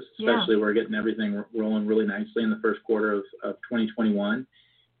basis. Especially, we're getting everything rolling really nicely in the first quarter of 2021.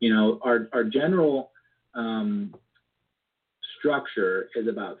 You know, our general structure is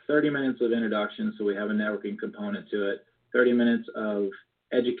about 30 minutes of introduction, so we have a networking component to it, 30 minutes of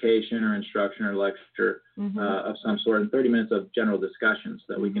education or instruction or lecture of some sort, and 30 minutes of general discussion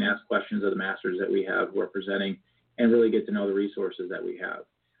so that we can ask questions of the masters that we have who are presenting and really get to know the resources that we have.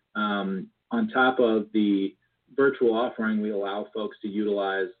 On top of the virtual offering, we allow folks to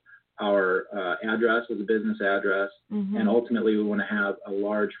utilize our address as a business address, and ultimately we want to have a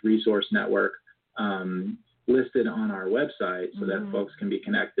large resource network listed on our website so that folks can be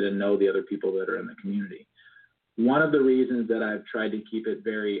connected and know the other people that are in the community. One of the reasons that I've tried to keep it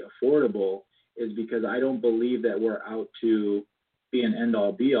very affordable is because I don't believe that we're out to be an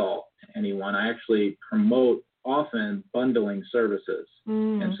end-all be-all to anyone. I actually promote often bundling services.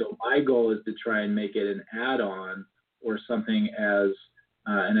 And so my goal is to try and make it an add-on or something as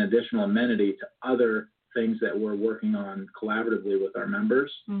an additional amenity to other things that we're working on collaboratively with our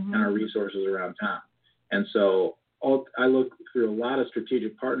members and our resources around town. And so I look through a lot of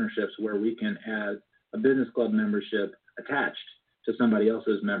strategic partnerships where we can add a business club membership attached to somebody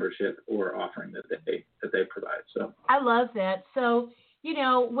else's membership or offering that they provide. So I love that. So, you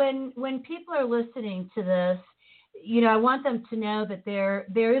know, when people are listening to this, you know, I want them to know that there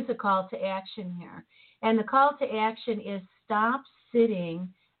is a call to action here. And the call to action is stop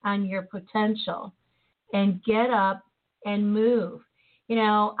sitting on your potential and get up and move. You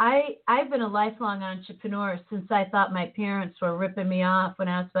know, I've been a lifelong entrepreneur since I thought my parents were ripping me off when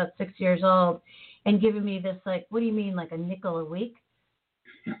I was about 6 years old and giving me this, like, what do you mean, like a nickel a week?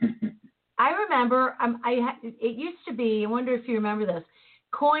 I remember, it used to be, I wonder if you remember this,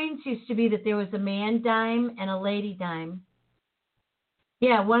 coins used to be that there was a man dime and a lady dime.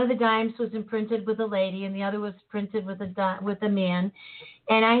 Yeah, one of the dimes was imprinted with a lady and the other was printed with a man.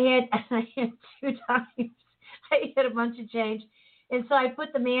 And I had 2 dimes. I had a bunch of change. And so I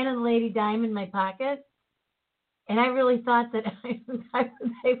put the man and the lady dime in my pocket. And I really thought that they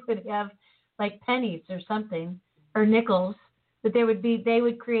would have like pennies or something, or nickels, that they would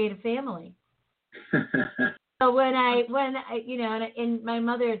create a family. So when I you know, and my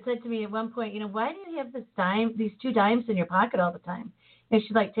mother had said to me at one point, you know, why do you have these 2 dimes in your pocket all the time? And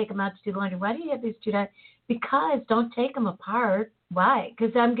she'd like take them out to do laundry. Why do you have these 2 dimes? Because don't take them apart. Why?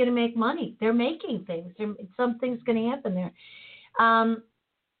 Because I'm going to make money. They're making things. Something's going to happen there.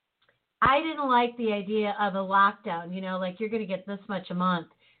 I didn't like the idea of a lockdown, you know, like you're going to get this much a month.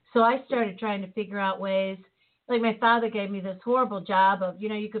 So I started trying to figure out ways, like my father gave me this horrible job of, you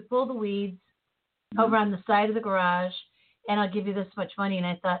know, you could pull the weeds over on the side of the garage and I'll give you this much money. And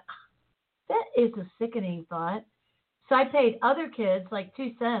I thought, that is a sickening thought. So I paid other kids like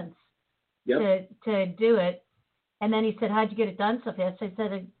 2 cents to do it. And then he said, how'd you get it done so fast? I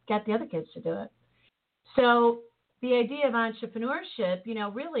said, I got the other kids to do it. So the idea of entrepreneurship, you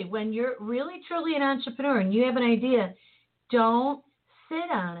know, really, when you're really truly an entrepreneur and you have an idea, don't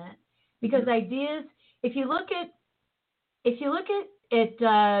sit on it, because ideas. If you look at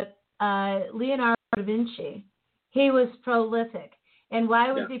Leonardo da Vinci, he was prolific. And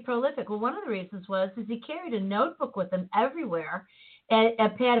why was he prolific? Well, one of the reasons is he carried a notebook with him everywhere, and a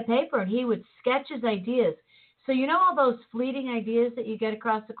pad of paper, and he would sketch his ideas. So you know all those fleeting ideas that you get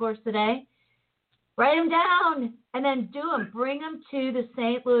across the course of the day? Write them down and then do them. Bring them to the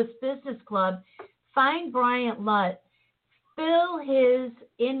St. Louis Business Club. Find Bryant Lunt. Fill his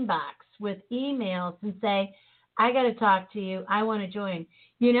inbox with emails and say, I got to talk to you. I want to join.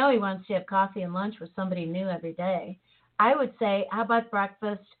 You know he wants to have coffee and lunch with somebody new every day. I would say, how about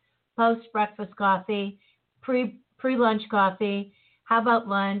breakfast, post-breakfast coffee, pre-lunch coffee? How about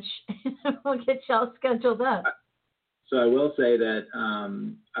lunch? We'll get y'all scheduled up. So I will say that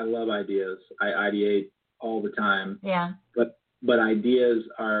I love ideas. I ideate all the time. Yeah. But ideas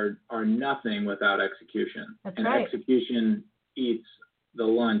are nothing without execution. That's and right. Execution eats the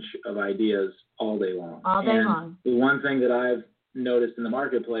lunch of ideas all day long. All day and long. The one thing that I've noticed in the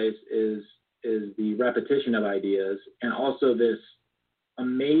marketplace is the repetition of ideas, and also this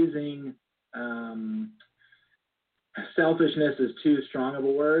amazing selfishness is too strong of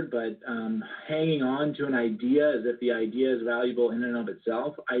a word, but hanging on to an idea as if the idea is valuable in and of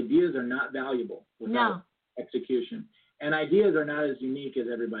itself. Ideas are not valuable without execution. And ideas are not as unique as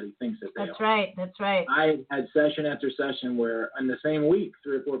everybody thinks that they are. That's right. I had session after session where in the same week,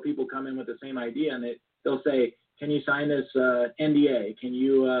 3 or 4 people come in with the same idea, and they'll say, can you sign this NDA? Can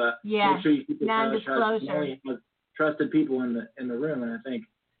you make sure you keep this non-disclosure? You only have trusted people in the room. And I think,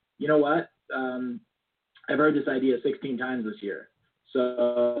 you know what? I've heard this idea 16 times this year.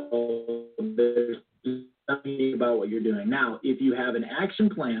 So there's nothing about what you're doing. Now, if you have an action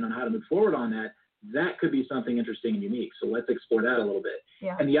plan on how to move forward on that, that could be something interesting and unique. So let's explore that a little bit.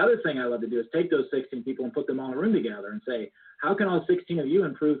 Yeah. And the other thing I love to do is take those 16 people and put them all in a room together and say, how can all 16 of you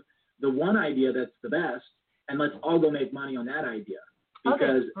improve the one idea that's the best, and let's all go make money on that idea.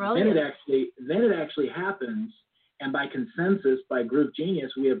 Because then it actually happens, and by consensus, by group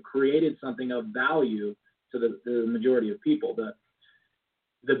genius, we have created something of value to the majority of people.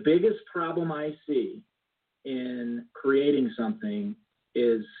 The biggest problem I see in creating something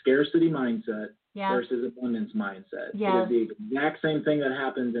is scarcity mindset versus abundance mindset. Yes. It is the exact same thing that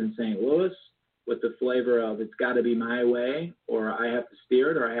happens in St. Louis with the flavor of it's got to be my way, or I have to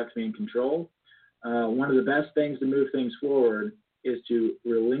steer it, or I have to be in control. One of the best things to move things forward is to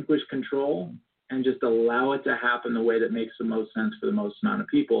relinquish control and just allow it to happen the way that makes the most sense for the most amount of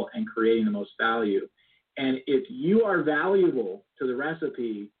people and creating the most value. And if you are valuable to the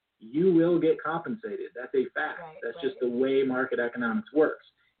recipe, you will get compensated. That's a fact. That's just the way market economics works.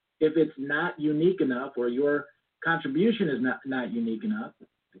 If it's not unique enough, or your contribution is not unique enough,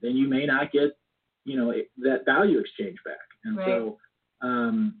 then you may not get, that value exchange back. And so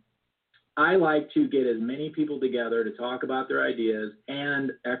I like to get as many people together to talk about their ideas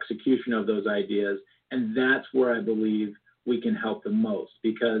and execution of those ideas. And that's where I believe we can help the most,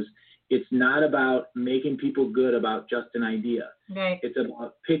 because it's not about making people good about just an idea. Right. It's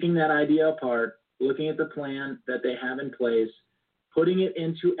about picking that idea apart, looking at the plan that they have in place, putting it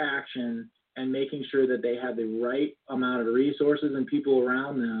into action, and making sure that they have the right amount of resources and people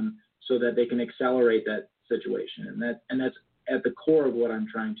around them so that they can accelerate that situation. And that's at the core of what I'm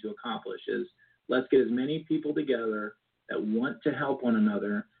trying to accomplish is let's get as many people together that want to help one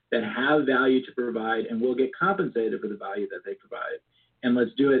another, that have value to provide, and will get compensated for the value that they provide. And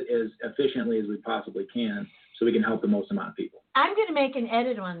let's do it as efficiently as we possibly can so we can help the most amount of people. I'm going to make an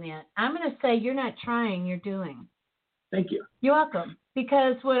edit on that. I'm going to say you're not trying, you're doing. Thank you. You're welcome.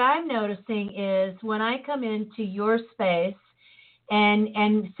 Because what I'm noticing is when I come into your space and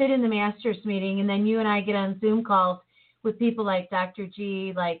sit in the master's meeting, and then you and I get on Zoom calls with people like Dr.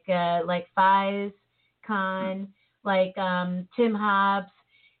 G, like Faiz Khan, like Tim Hobbs.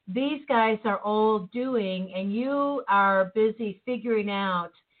 These guys are all doing, and you are busy figuring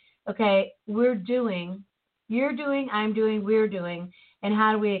out, okay, you're doing, I'm doing, we're doing, and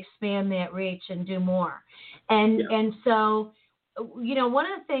how do we expand that reach and do more? And so, one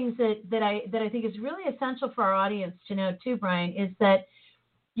of the things that I think is really essential for our audience to know too, Brian, is that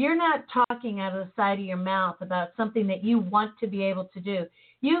you're not talking out of the side of your mouth about something that you want to be able to do.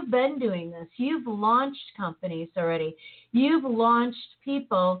 You've been doing this. You've launched companies already. You've launched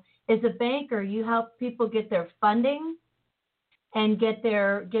people. As a banker, you help people get their funding and get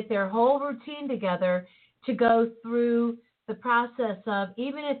their whole routine together to go through the process of,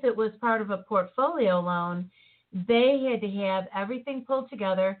 even if it was part of a portfolio loan, they had to have everything pulled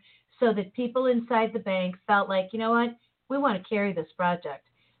together so that people inside the bank felt like, you know what, we want to carry this project.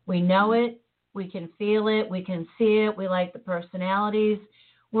 We know it, we can feel it, we can see it, we like the personalities,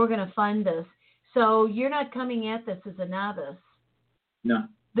 we're going to fund this. So you're not coming at this as a novice. No.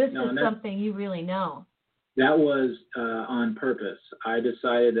 This is something you really know. That was on purpose. I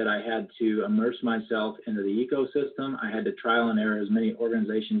decided that I had to immerse myself into the ecosystem. I had to trial and error as many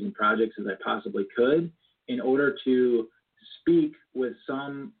organizations and projects as I possibly could in order to speak with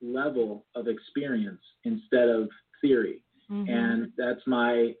some level of experience instead of theory. Mm-hmm. And that's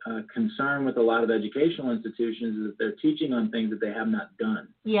my concern with a lot of educational institutions, is that they're teaching on things that they have not done.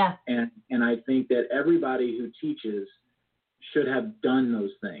 Yeah. And I think that everybody who teaches should have done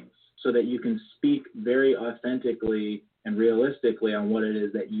those things so that you can speak very authentically and realistically on what it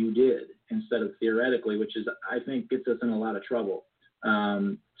is that you did instead of theoretically, which is, I think, gets us in a lot of trouble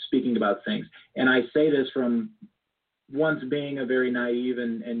speaking about things. And I say this from once being a very naive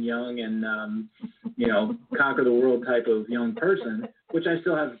and young and, conquer the world type of young person, which I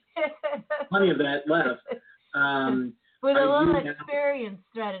still have plenty of that left. With a little experience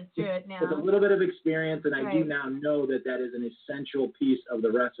threaded through it now. With a little bit of experience, and I do now know that that is an essential piece of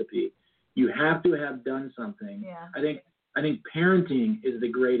the recipe. You have to have done something. Yeah. I think parenting is the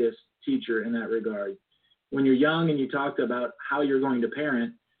greatest teacher in that regard. When you're young and you talk about how you're going to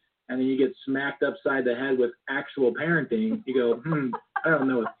parent, and then you get smacked upside the head with actual parenting, you go, I don't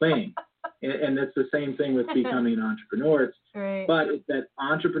know a thing. And that's the same thing with becoming an entrepreneur. But it's that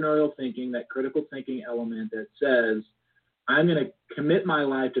entrepreneurial thinking, that critical thinking element that says, I'm going to commit my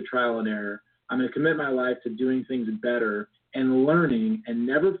life to trial and error. I'm going to commit my life to doing things better and learning and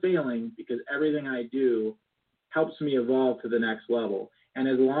never failing, because everything I do helps me evolve to the next level. And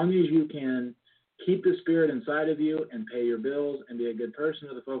as long as you can keep the spirit inside of you and pay your bills and be a good person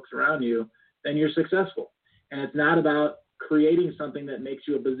to the folks around you, then you're successful. And it's not about creating something that makes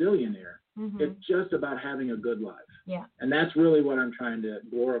you a bazillionaire. It's just about having a good life. Yeah. And that's really what I'm trying to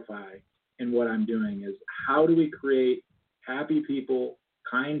glorify in what I'm doing, is how do we create happy people,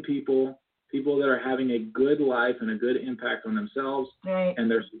 kind people, people that are having a good life and a good impact on themselves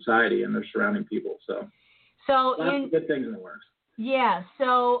and their society and their surrounding people. So lots of good things in the works. Yeah.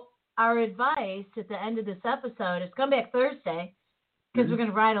 So our advice at the end of this episode is come back Thursday, because we're going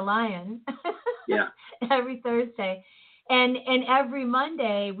to ride a lion. Yeah. Every Thursday. And every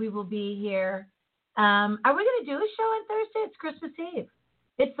Monday we will be here. Are we going to do a show on Thursday? It's Christmas Eve.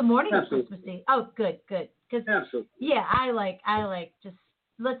 It's the morning of Christmas Eve. Oh, good. Absolutely. Yeah, I like just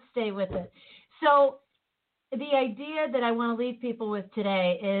let's stay with it. So the idea that I want to leave people with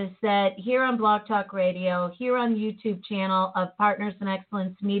today is that here on Blog Talk Radio, here on the YouTube channel of Partners in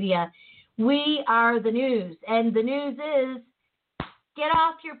Excellence Media, we are the news. And the news is get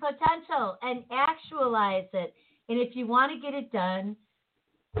off your potential and actualize it. And if you want to get it done,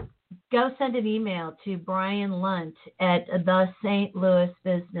 go send an email to Brian Lunt at the St. Louis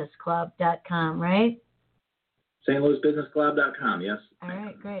Business Club.com, right? StLouisBusinessClub.com, yes. All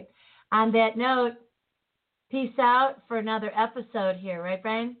right, great. On that note, peace out for another episode here, right,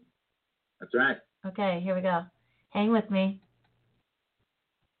 Brian? That's right. Okay, here we go. Hang with me.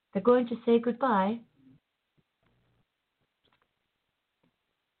 They're going to say goodbye.